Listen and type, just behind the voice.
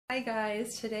Hi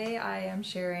guys, today I am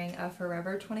sharing a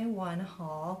Forever 21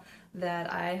 haul that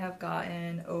I have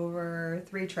gotten over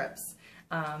 3 trips.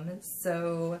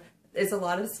 So it's a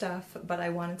lot of stuff, but I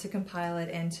wanted to compile it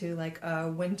into like a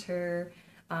winter,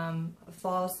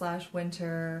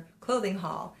 fall/winter clothing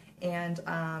haul. And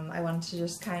I wanted to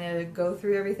just kind of go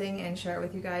through everything and share it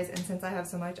with you guys, and since I have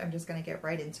so much, I'm just going to get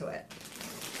right into it.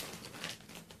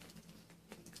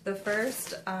 The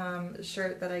first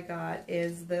shirt that I got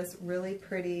is this really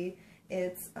pretty,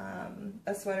 it's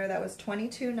a sweater that was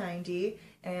 $22.90,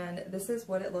 and this is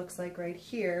what it looks like right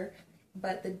here,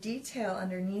 but the detail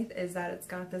underneath is that it's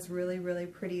got this really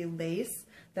pretty lace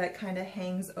that kind of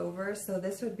hangs over, so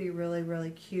this would be really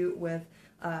cute with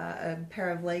a pair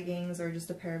of leggings or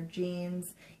just a pair of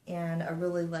jeans and a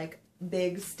really like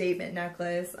big statement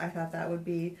necklace. I thought that would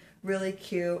be really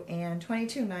cute, and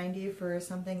 $22.90 for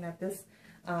something that this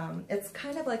it's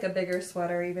kind of like a bigger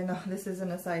sweater, even though this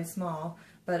isn't a size small,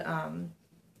 but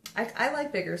I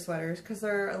like bigger sweaters because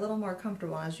they're a little more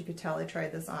comfortable. As you could tell, I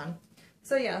tried this on.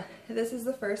 So yeah, this is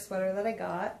the first sweater that I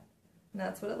got, and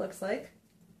that's what it looks like.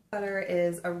 The sweater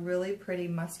is a really pretty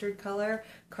mustard color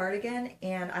cardigan,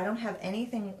 and I don't have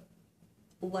anything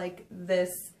like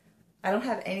this. I don't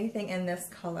have anything in this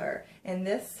color, and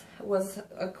this was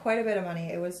quite a bit of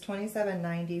money. It was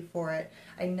 $27.90 for it.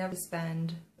 I never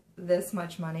spend this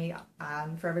much money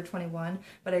on Forever 21,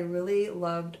 but I really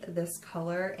loved this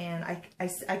color, and I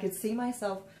could see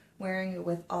myself wearing it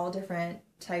with all different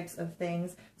types of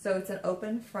things. So it's an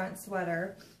open front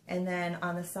sweater, and then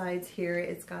on the sides here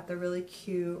it's got the really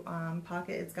cute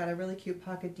pocket. It's got a really cute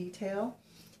pocket detail,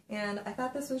 and I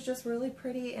thought this was just really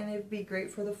pretty, and it'd be great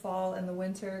for the fall and the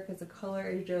winter because the color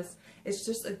is just, it's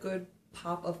just a good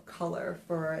pop of color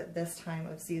for this time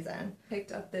of season.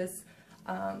 Picked up this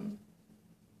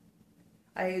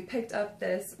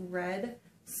red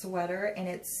sweater, and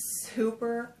it's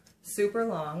super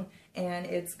long, and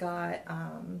it's got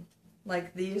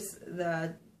like these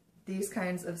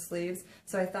kinds of sleeves,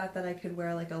 so I thought that I could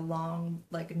wear like a long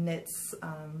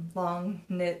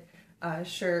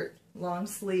shirt, long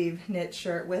sleeve knit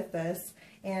shirt with this,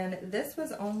 and this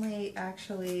was only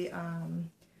actually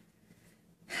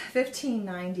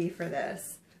 $15.90 for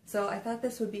this. So I thought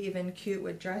this would be even cute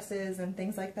with dresses and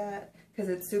things like that because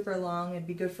it's super long. It'd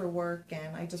be good for work,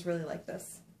 and I just really like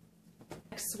this.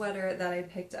 Next sweater that I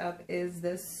picked up is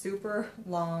this super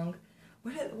long,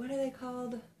 what are they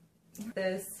called?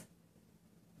 This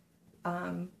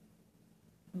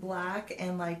black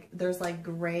and like there's like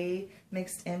gray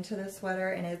mixed into the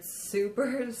sweater, and it's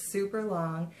super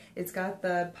long. It's got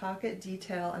the pocket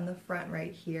detail in the front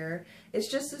right here. It's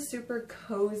just a super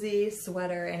cozy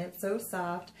sweater, and it's so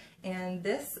soft, and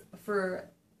this, for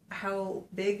how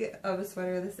big of a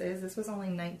sweater this was only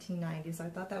 $19.90, so I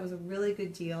thought that was a really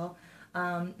good deal.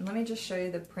 Let me just show you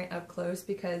the print up close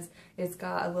because it's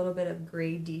got a little bit of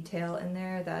gray detail in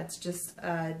there that's just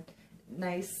a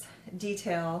nice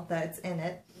detail that's in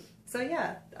it. So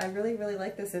yeah, I really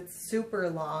like this. It's super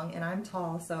long, and I'm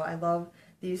tall, so I love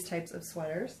these types of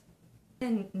sweaters.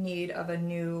 I'm in need of a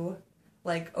new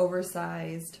like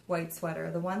oversized white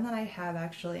sweater. The one that I have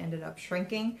actually ended up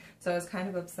shrinking, so I was kind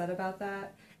of upset about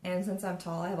that. And since I'm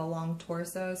tall, I have a long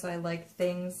torso, so I like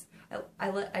things.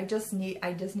 I just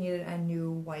needed a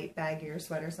new white baggier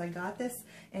sweater, so I got this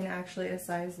in actually a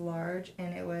size large,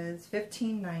 and it was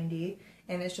 $15.90,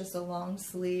 and it's just a long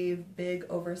sleeve, big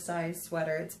oversized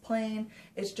sweater. It's plain.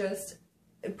 It's just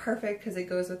perfect because it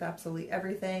goes with absolutely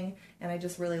everything, and I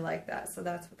just really like that. So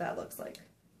that's what that looks like.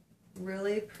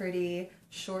 Really pretty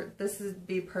short. This would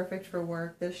be perfect for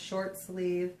work. This short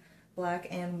sleeve black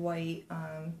and white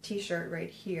t-shirt right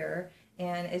here,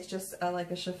 and it's just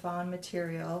like a chiffon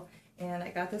material, and I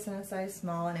got this in a size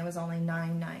small, and it was only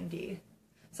 $9.90.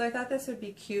 So I thought this would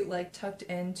be cute, like tucked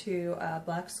into a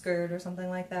black skirt or something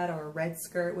like that, or a red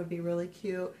skirt would be really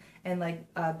cute, and like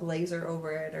a blazer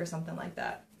over it or something like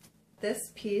that.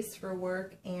 This piece for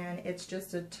work, and it's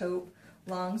just a taupe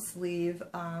long sleeve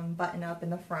button up in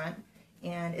the front,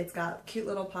 and it's got cute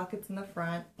little pockets in the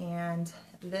front, and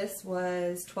this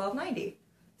was $12.90,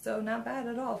 so not bad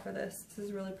at all for this. This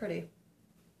is really pretty.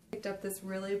 Picked up this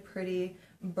really pretty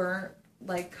burnt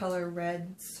like color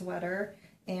red sweater,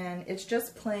 and it's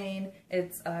just plain.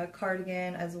 It's a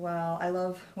cardigan as well. I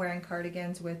love wearing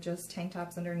cardigans with just tank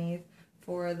tops underneath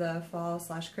for the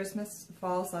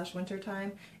fall/winter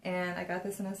time, and I got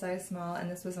this in a size small,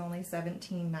 and this was only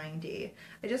 $17.90.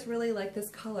 I just really like this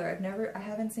color. I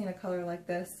haven't seen a color like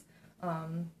this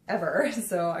ever,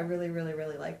 so I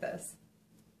really like this.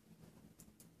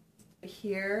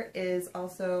 Here is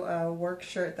also a work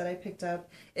shirt that I picked up.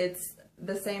 It's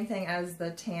the same thing as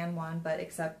the tan one, but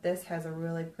except this has a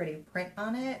really pretty print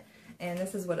on it, and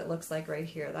this is what it looks like right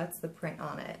here. That's the print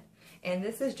on it. And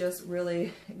this is just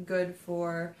really good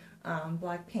for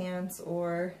black pants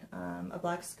or a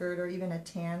black skirt or even a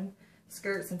tan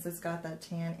skirt, since it's got that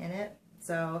tan in it.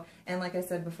 So, and like I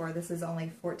said before, this is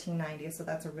only $14.90, so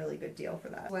that's a really good deal for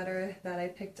that. Sweater that I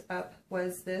picked up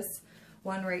was this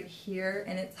one right here,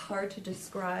 and it's hard to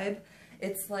describe.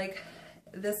 It's like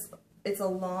this, it's a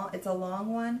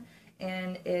long one,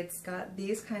 and it's got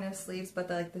these kind of sleeves, but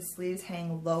the sleeves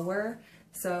hang lower,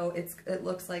 so it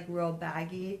looks like real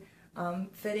baggy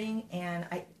fitting, and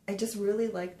I just really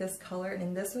like this color,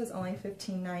 and this was only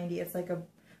 $15.90. It's like a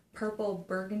purple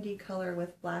burgundy color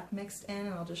with black mixed in,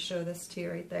 and I'll just show this to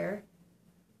you right there.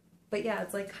 But yeah,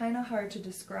 it's like kind of hard to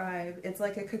describe. It's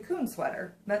like a cocoon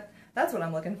sweater. That's what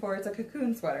I'm looking for. It's a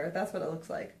cocoon sweater. That's what it looks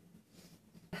like.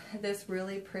 This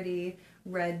really pretty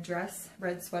red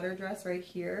sweater dress right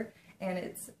here,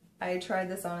 and I tried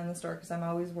this on in the store because I'm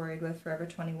always worried with Forever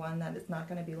 21 that it's not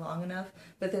going to be long enough,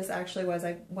 but this actually was.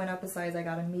 I went up a size, I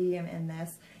got a medium in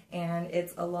this, and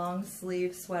it's a long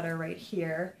sleeve sweater right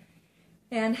here,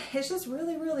 and it's just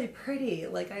really, really pretty.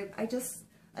 Like,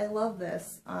 I love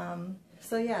this.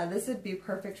 So yeah, this would be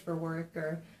perfect for work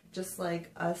or just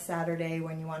like a Saturday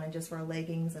when you want to just wear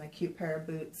leggings and a cute pair of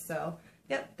boots. So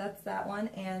yep, that's that one,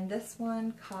 and this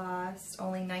one cost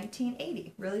only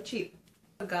 $19.80, really cheap.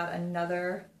 I've got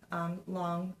another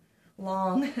long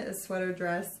sweater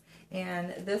dress,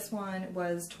 and this one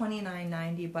was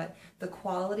 $29.90, but the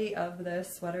quality of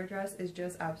this sweater dress is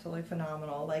just absolutely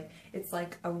phenomenal. Like, it's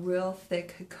like a real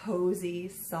thick, cozy,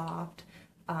 soft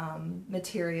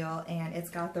material, and it's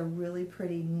got the really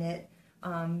pretty knit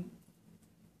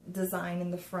design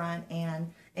in the front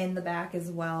and in the back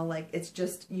as well. Like, it's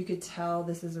just, you could tell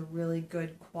this is a really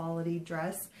good quality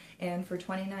dress, and for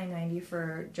 $29.90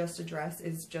 for just a dress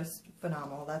is just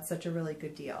phenomenal. That's such a really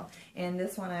good deal. And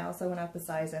this one I also went up a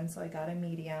size in, so I got a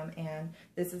medium, and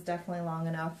this is definitely long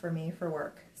enough for me for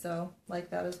work, so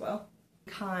like that as well.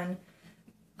 Con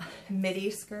midi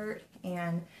skirt,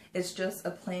 and it's just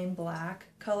a plain black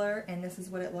color, and this is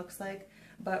what it looks like.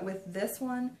 But with this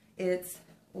one, it's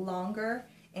longer,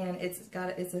 and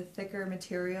it's a thicker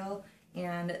material,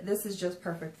 and this is just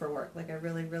perfect for work. Like, I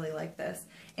really, really like this.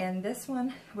 And this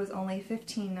one was only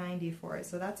 $15.90 for it,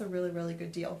 so that's a really, really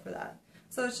good deal for that.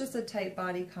 So it's just a tight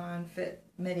bodycon fit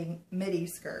midi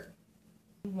skirt.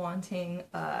 Wanting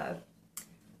a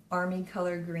army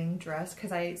color green dress,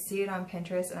 because I see it on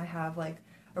Pinterest, and I have like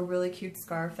a really cute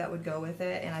scarf that would go with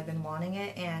it, and I've been wanting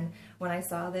it, and when I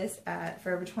saw this at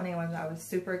Forever 21, I was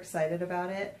super excited about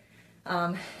it.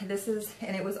 And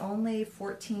it was only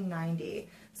 $14.90,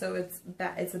 so it's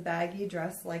a baggy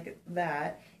dress like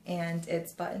that, and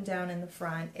it's buttoned down in the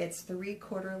front. It's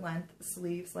 3/4 length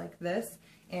sleeves like this,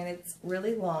 and it's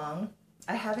really long.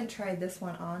 I haven't tried this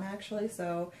one on actually,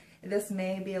 so this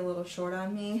may be a little short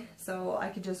on me, so I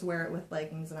could just wear it with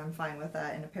leggings, and I'm fine with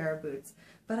that, and a pair of boots.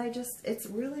 But it's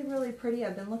really, really pretty.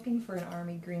 I've been looking for an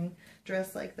army green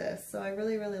dress like this, so I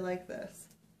really, really like this.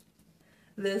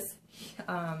 This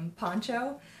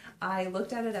poncho, I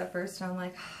looked at it at first, and I'm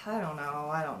like, I don't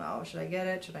know, should I get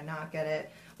it, should I not get it?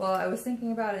 Well, I was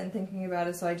thinking about it and thinking about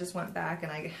it, so I just went back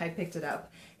and I picked it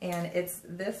up, and it's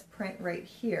this print right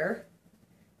here.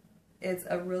 It's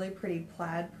a really pretty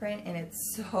plaid print, and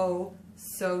it's so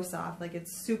soft. Like,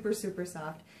 it's super, super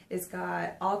soft. It's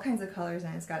got all kinds of colors,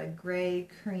 and it's got a gray,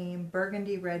 cream,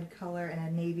 burgundy red color, and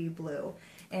a navy blue.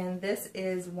 And this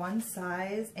is one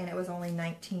size, and it was only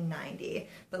 $19.90.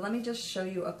 But let me just show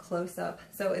you a close-up.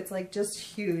 So it's like just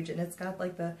huge, and it's got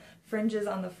like the fringes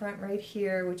on the front right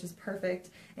here, which is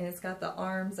perfect, and it's got the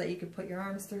arms that you could put your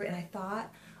arms through, and I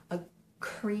thought a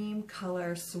cream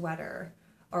color sweater,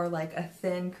 or like a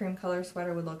thin cream color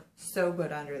sweater, would look so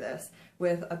good under this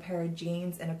with a pair of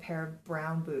jeans and a pair of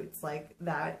brown boots. Like,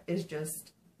 that is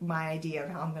just my idea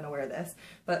of how I'm gonna wear this.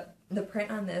 But the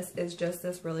print on this is just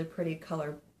this really pretty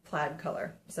color, plaid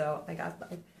color. So I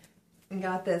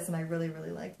got this, and I really,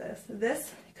 really like this.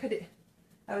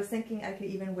 I was thinking I could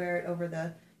even wear it over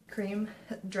the cream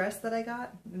dress that I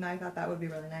got, and I thought that would be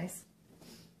really nice.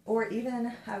 Or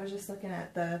even, I was just looking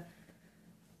at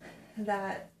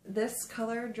this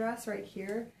color dress right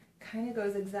here kind of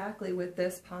goes exactly with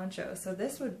this poncho, so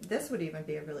this would even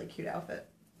be a really cute outfit.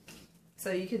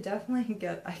 So you could definitely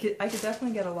get, I could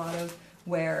definitely get a lot of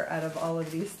wear out of all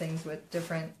of these things with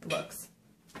different looks.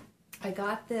 I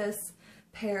got this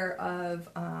pair of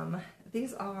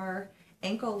these are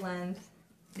ankle length.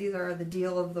 These are the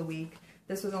deal of the week.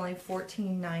 This was only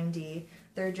 $14.90.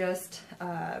 They're just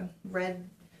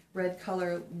red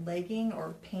color legging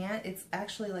or pant. It's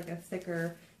actually like a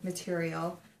thicker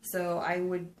material. So I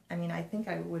mean, I think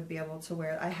I would be able to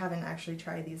wear, I haven't actually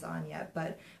tried these on yet,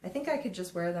 but I think I could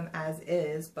just wear them as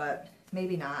is, but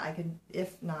maybe not.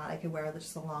 If not, I could wear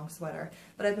just a long sweater.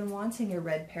 But I've been wanting a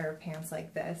red pair of pants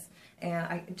like this, and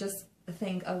I just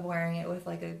think of wearing it with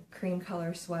like a cream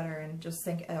color sweater and just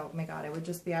think, oh my god, it would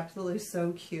just be absolutely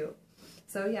so cute.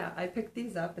 So yeah, I picked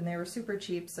these up and they were super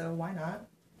cheap, so why not?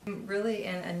 I'm really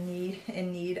in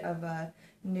need of a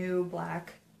new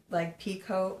black like pea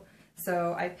coat.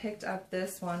 So I picked up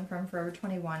this one from Forever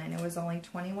 21 and it was only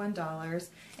 $21,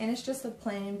 and it's just a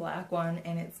plain black one,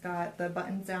 and it's got the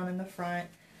buttons down in the front,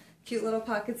 cute little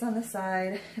pockets on the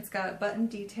side, it's got button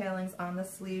detailings on the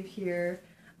sleeve here.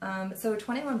 So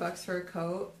 21 bucks for a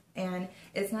coat, and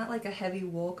it's not like a heavy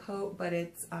wool coat, but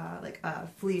it's like a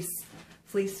fleece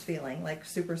feeling, like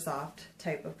super soft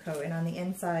type of coat, and on the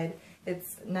inside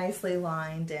it's nicely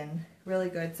lined and really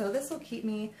good. So this will keep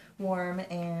me warm,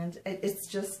 and it's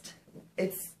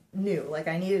new, like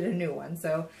I needed a new one,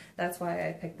 so that's why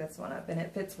I picked this one up, and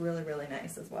it fits really, really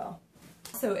nice as well.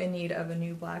 Also in need of a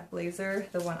new black blazer.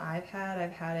 The one I've had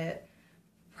it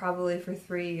probably for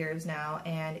 3 years now,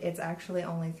 and it's actually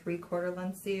only 3/4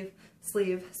 length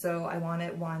sleeve, so I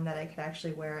wanted one that I could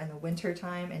actually wear in the winter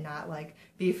time and not like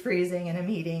be freezing in a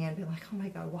meeting and be like, oh my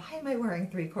god, why am I wearing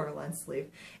 3/4 length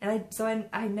sleeve? And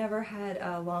I never had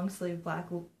a long sleeve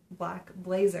black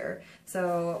blazer,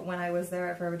 so when I was there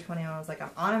at Forever 21, I was like, I'm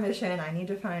on a mission, I need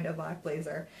to find a black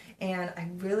blazer, and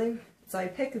I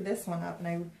picked this one up, and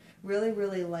I really,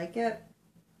 really like it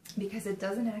because it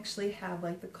doesn't actually have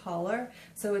like the collar,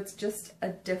 so it's just a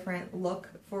different look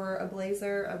for a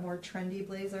blazer, a more trendy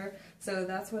blazer. So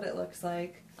that's what it looks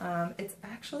like. It's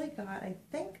actually got, I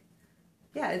think,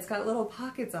 yeah, it's got little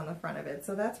pockets on the front of it,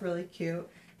 so that's really cute.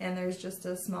 And there's just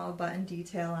a small button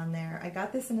detail on there. I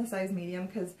got this in a size medium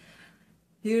because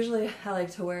usually I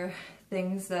like to wear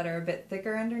things that are a bit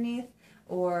thicker underneath,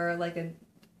 or like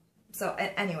so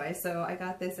I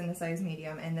got this in a size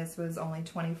medium, and this was only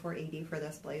 $24.80 for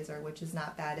this blazer, which is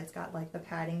not bad. It's got like the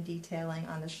padding detailing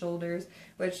on the shoulders,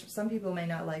 which some people may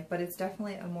not like, but it's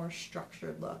definitely a more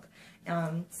structured look.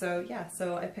 So yeah,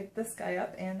 so I picked this guy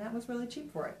up, and that was really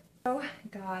cheap for it. So I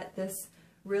got this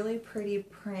really pretty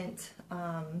print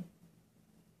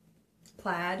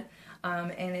plaid,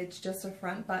 and it's just a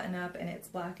front button up, and it's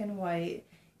black and white.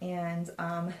 And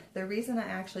the reason I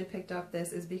actually picked up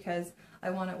this is because I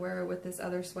want to wear it with this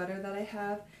other sweater that I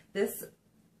have. This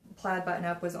plaid button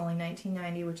up was only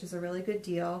 $19.90, which is a really good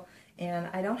deal, and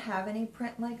I don't have any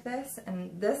print like this,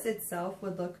 and this itself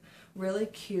would look really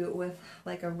cute with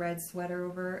like a red sweater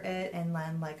over it, and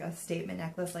then like a statement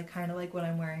necklace, like kind of like what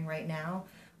I'm wearing right now,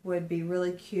 would be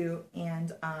really cute.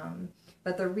 And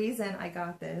but the reason I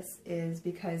got this is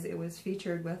because it was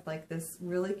featured with like this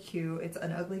really cute, it's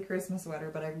an ugly Christmas sweater,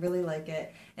 but I really like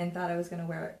it, and thought I'm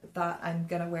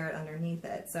gonna wear it underneath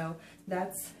it. So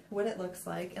that's what it looks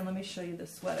like, and let me show you the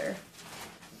sweater.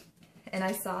 And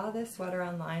I saw this sweater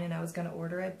online and I was gonna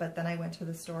order it, but then I went to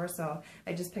the store, so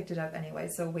I just picked it up anyway.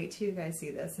 So wait till you guys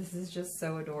see this. This is just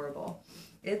so adorable.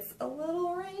 It's a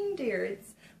little reindeer.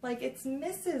 It's like it's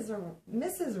Mrs.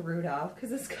 Rudolph,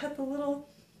 because it's got the little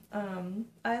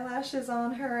eyelashes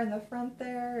on her in the front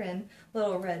there, and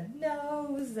little red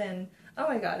nose, and oh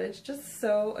my god, it's just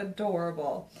so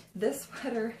adorable. This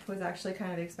sweater was actually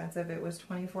kind of expensive. It was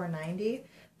 $24.90,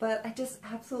 but I just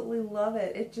absolutely love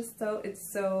it. It's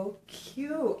so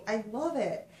cute. I love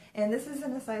it. And this is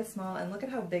in a size small, and look at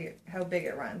how big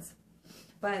it runs.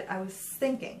 But I was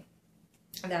thinking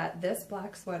that this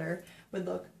black sweater would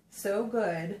look so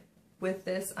good with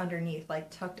this underneath, like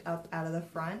tucked up out of the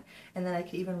front, and then I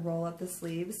could even roll up the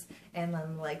sleeves and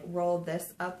then like roll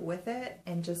this up with it,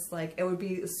 and just like it would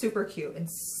be super cute and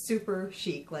super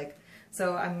chic. Like,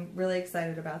 so I'm really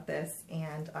excited about this.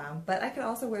 And but I could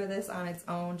also wear this on its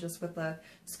own, just with a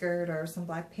skirt or some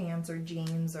black pants or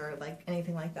jeans or like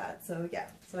anything like that. So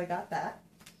yeah, so I got that.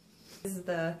 This is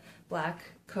the black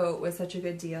coat, was such a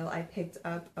good deal. I picked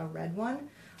up a red one,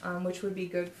 which would be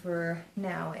good for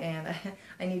now, and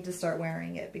I need to start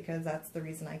wearing it because that's the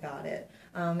reason I got it.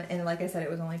 And like I said, it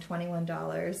was only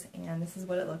 $21, and this is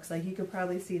what it looks like. You could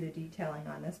probably see the detailing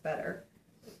on this better.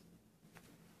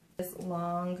 This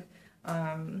long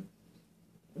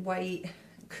white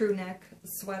crew neck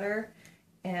sweater,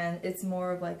 and it's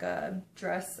more of like a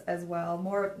dress as well.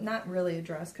 More, not really a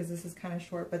dress because this is kind of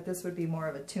short, but this would be more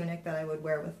of a tunic that I would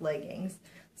wear with leggings.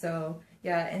 So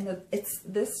yeah, and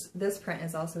this print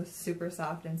is also super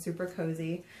soft and super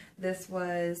cozy. This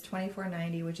was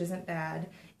 $24.90, which isn't bad.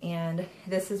 And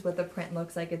this is what the print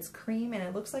looks like. It's cream, and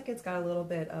it looks like it's got a little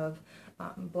bit of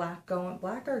black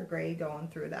or gray going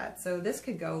through that. So this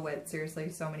could go with seriously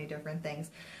so many different things.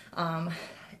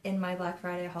 In my Black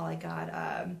Friday haul, I got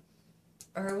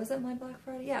or was it my Black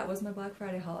Friday? Yeah, it was my Black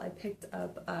Friday haul. I picked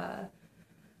up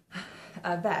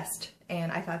a vest,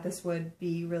 and I thought this would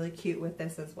be really cute with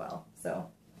this as well. So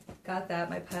got that.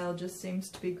 My pile just seems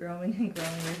to be growing and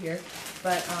growing right here.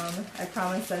 But I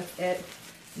promise that's it.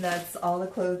 That's all the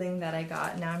clothing that I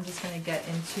got. Now I'm just going to get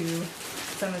into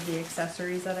some of the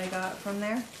accessories that I got from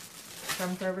there,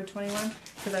 from Forever 21,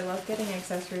 because I love getting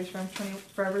accessories from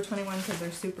Forever 21 because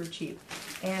they're super cheap.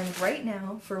 And right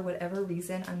now, for whatever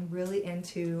reason, I'm really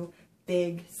into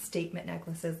big statement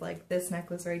necklaces, like this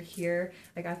necklace right here.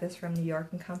 I got this from New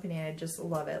York & Company, and I just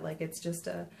love it. Like, it's just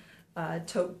a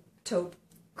taupe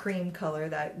cream color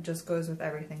that just goes with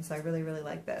everything, so I really, really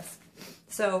like this.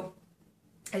 So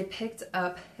I picked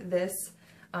up this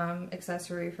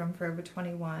accessory from Forever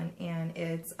 21, and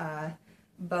it's a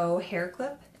bow hair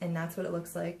clip, and that's what it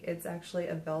looks like. It's actually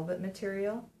a velvet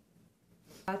material.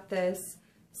 Got this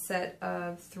set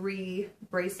of 3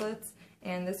 bracelets,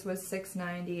 and this was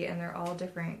 $6.90, and they're all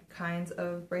different kinds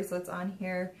of bracelets on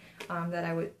here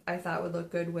that I thought would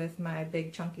look good with my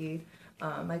big chunky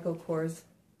Michael Kors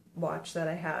watch that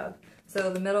I have.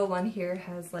 So the middle one here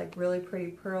has like really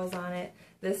pretty pearls on it.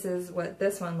 This is what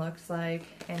this one looks like,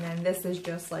 and then this is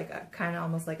just like a kind of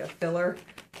almost like a filler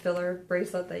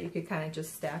bracelet that you could kind of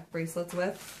just stack bracelets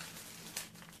with.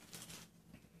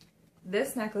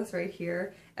 This necklace right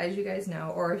here, as you guys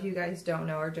know, or if you guys don't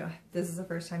know, or this is the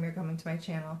first time you're coming to my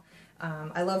channel,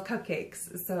 I love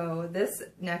cupcakes. So this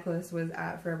necklace was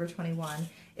at Forever 21.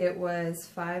 It was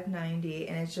 $5.90,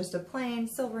 and it's just a plain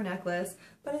silver necklace,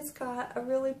 but it's got a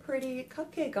really pretty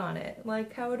cupcake on it.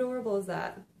 Like, how adorable is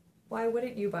that? Why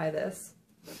wouldn't you buy this?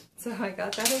 So I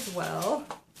got that as well.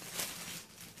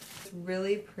 It's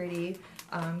really pretty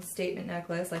statement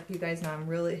necklace. Like you guys know,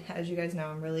 as you guys know,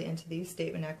 I'm really into these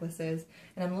statement necklaces,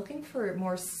 and I'm looking for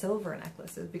more silver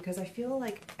necklaces because I feel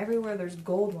like everywhere there's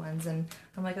gold ones, and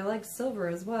I'm like, I like silver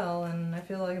as well, and I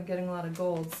feel like I'm getting a lot of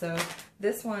gold. So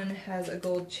this one has a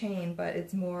gold chain, but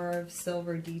it's more of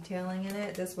silver detailing in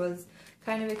it. This was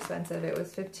kind of expensive. It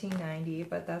was $15.90,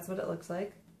 but that's what it looks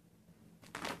like.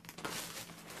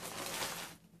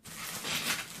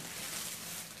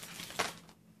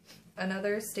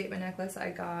 Another statement necklace I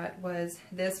got was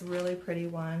this really pretty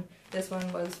one. This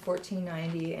one was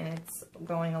 $14.90, and it's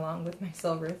going along with my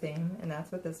silver theme, and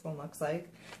that's what this one looks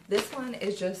like. This one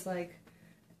is just like,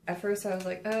 at first I was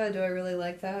like, oh, do I really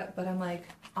like that? But I'm like,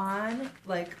 on,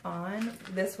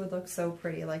 this would look so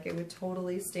pretty. Like, it would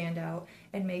totally stand out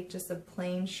and make just a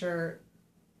plain shirt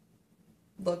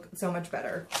look so much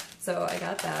better. So I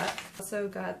got that. Also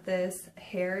got this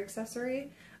hair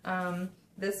accessory.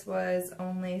 This was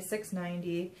only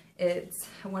 $6.90. It's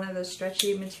one of the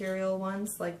stretchy material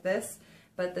ones like this,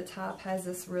 but the top has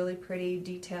this really pretty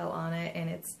detail on it, and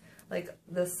it's like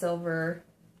the silver,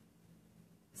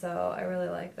 so I really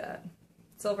like that.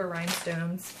 Silver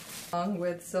rhinestones. Along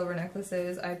with silver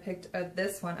necklaces, I picked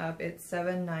this one up. It's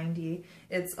 $7.90.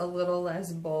 It's a little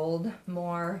less bold,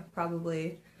 more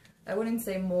probably, I wouldn't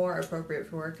say more appropriate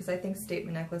for work, because I think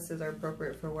statement necklaces are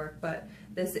appropriate for work, but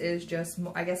this is just,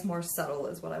 I guess, more subtle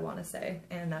is what I want to say,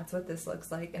 and that's what this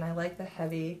looks like. And I like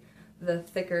the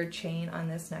thicker chain on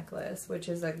this necklace, which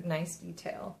is a nice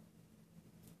detail.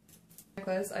 The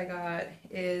necklace I got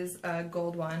is a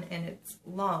gold one, and it's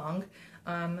long,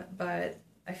 but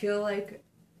I feel like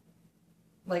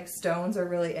stones are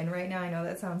really in right now. I know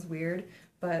that sounds weird,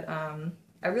 but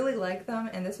I really like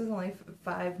them, and this was only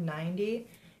 $5.90.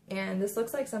 And this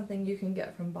looks like something you can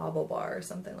get from Bobble Bar or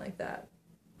something like that.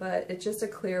 But it's just a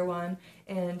clear one,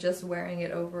 and just wearing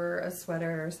it over a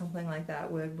sweater or something like that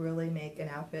would really make an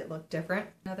outfit look different.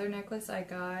 Another necklace I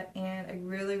got, and I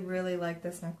really, really like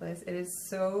this necklace. It is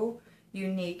so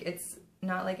unique. It's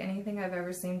not like anything I've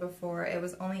ever seen before. It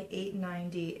was only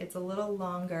 $8.90. It's a little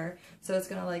longer, so it's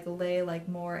gonna like lay like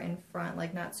more in front,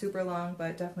 like not super long,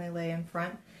 but definitely lay in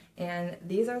front. And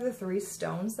these are the 3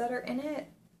 stones that are in it.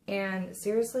 And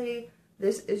seriously,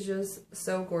 this is just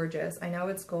so gorgeous. I know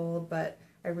it's gold, but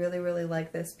I really, really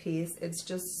like this piece. It's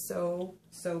just so,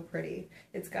 so pretty.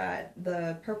 It's got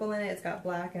the purple in it, it's got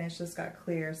black, and it's just got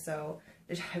clear, so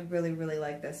I really, really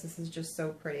like this. This is just so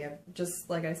pretty. Just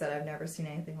like I said, I've never seen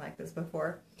anything like this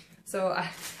before. So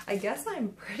I guess I'm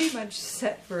pretty much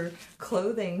set for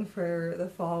clothing for the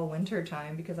fall, winter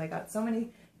time, because I got so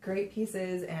many great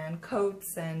pieces and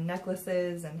coats and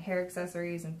necklaces and hair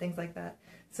accessories and things like that.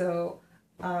 So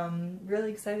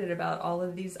really excited about all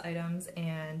of these items,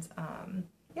 and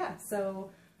yeah, so,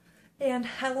 and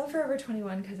I love Forever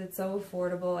 21 because it's so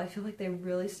affordable. I feel like they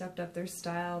really stepped up their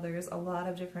style. There's a lot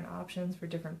of different options for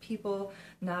different people.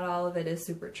 Not all of it is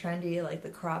super trendy, like the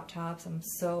crop tops. I'm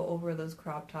so over those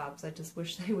crop tops. I just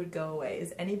wish they would go away.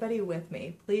 Is anybody with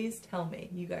me? Please tell me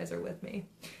you guys are with me.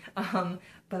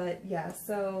 But yeah,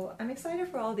 so I'm excited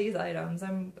for all these items.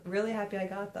 I'm really happy I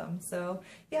got them. So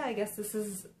yeah, I guess this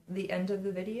is the end of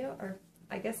the video, or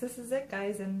I guess this is it,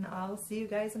 guys, and I'll see you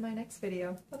guys in my next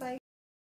video. Bye-bye.